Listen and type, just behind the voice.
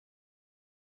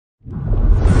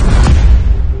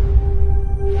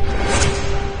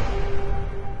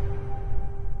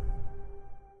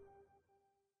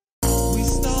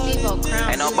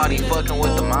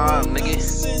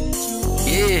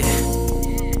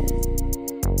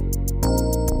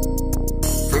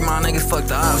fuck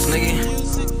the ops, nigga.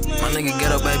 My nigga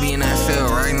Ghetto Baby in that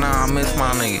field right now. I miss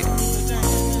my nigga.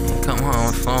 Come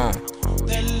home soon.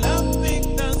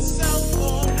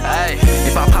 Hey,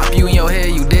 if I pop you in your head,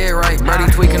 you dead right. Brody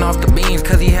tweaking off the beans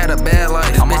cause he had a bad life.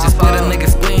 This bitch split a nigga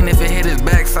spleen if it hit his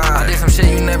backside. I did some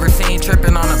shit you never seen,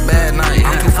 tripping on a bad night.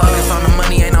 I'm too focused on the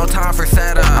money, ain't no time for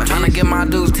sad eyes. I'm tryna get my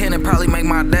dudes 10 and probably make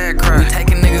my dad cry. We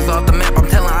taking niggas off the map, I'm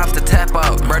telling ops to tap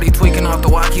out. Brody tweaking off the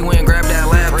walk, he went and grabbed that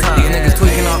laptop. These niggas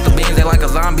tweaking off the beans, they like a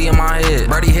zombie in my head.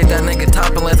 Brody hit that nigga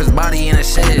top and left his body in a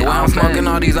shed. While I'm smoking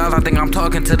all these eyes, I think I'm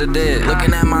talking to the dead.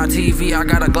 Looking at my TV, I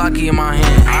got a Glocky in my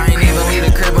hand. I ain't even leave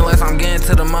the crib unless I'm getting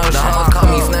to the motion. The hoes call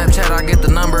me Snapchat, I get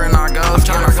the number and I go. I'm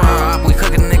tryna fire up, we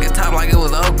cooking niggas top like it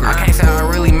was okra. I can't say I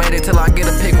really made it till I get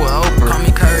a pic with Oprah. Call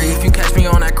me Curry, if you catch me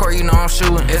on that court, you know I'm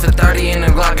shooting. It's a 30 in the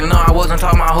Glock, and no, I wasn't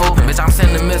talking about hooping. Bitch, I'm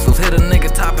sending missiles, hit a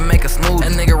nigga top and make a smooth.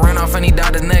 That nigga ran off and he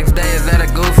died the next day, is that a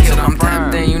goof? Shit, I'm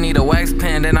tapped in, you need a wax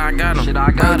pen, then I got him. Shit,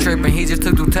 I got tripping, he just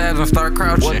took 2 tabs and start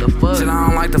crouching. What the fuck? Shit, I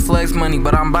don't like to flex money,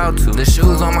 but I'm about to. The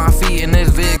shoes on my feet and this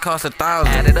vid cost 1,000.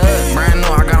 Add it up. Brand new,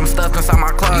 I got them stuffed inside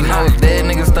my closet. You know it's dead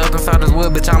niggas stuffed inside this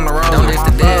wood, bitch, I'm the roller. It's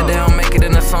the dead, they don't make it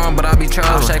in the song, but I be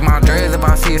trolling. I'll shake my dreads if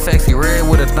I see a sexy red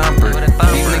with a thumper.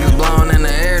 These niggas blowing in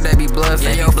the air, they be bluffing.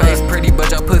 Yeah, your face pretty,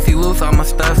 but your pussy loose, I'ma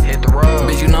stuff it. Hit the road.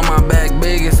 Bitch, you know my bag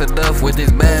big, it's a duff. With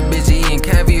this bad bitch eating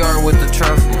caviar with the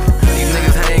truffles. These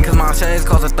niggas hating cause my shades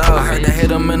cost 1,000. I heard that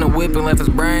hit him in the whip and left his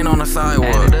brain on the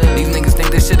sidewalk. These niggas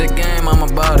think this shit a game, I'm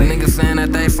about it. Niggas saying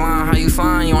that they slime, how you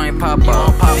slime, you ain't pop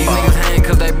off. These niggas hating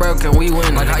cause they broke and we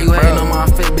win. Like how you hating on my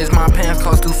fit, bitch, my pants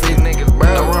cost 250. Niggas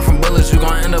bro, don't run from bullets, you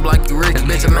gon' end up like you Ricky.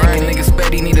 This bitch making niggas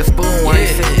spetty, need a spoon while he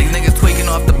sit. These niggas tweaking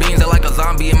off the beans, they like a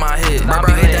zombie in my head.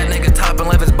 Bro hit that nigga top and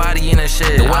left his body in a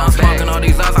shed. The way I'm smoking all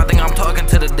these eyes, I think I'm talking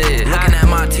to the dead. Looking at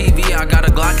my TV, I got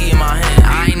a Glocky in my hand.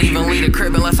 I ain't even leave the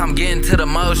crib unless I'm getting to the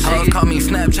motion. Hoes call me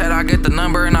Snapchat, I get the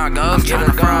number and I go. I'm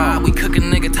tryna fry up, we cooking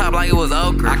nigga top like it was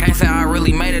okra. I can't say I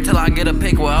really made it till I get a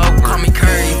pic with Oprah. Call me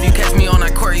Curry, if you catch me on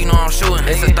that court, you know I'm shooting.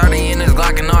 It's a 30 in this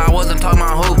Glock and no, I wasn't talking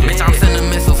about who.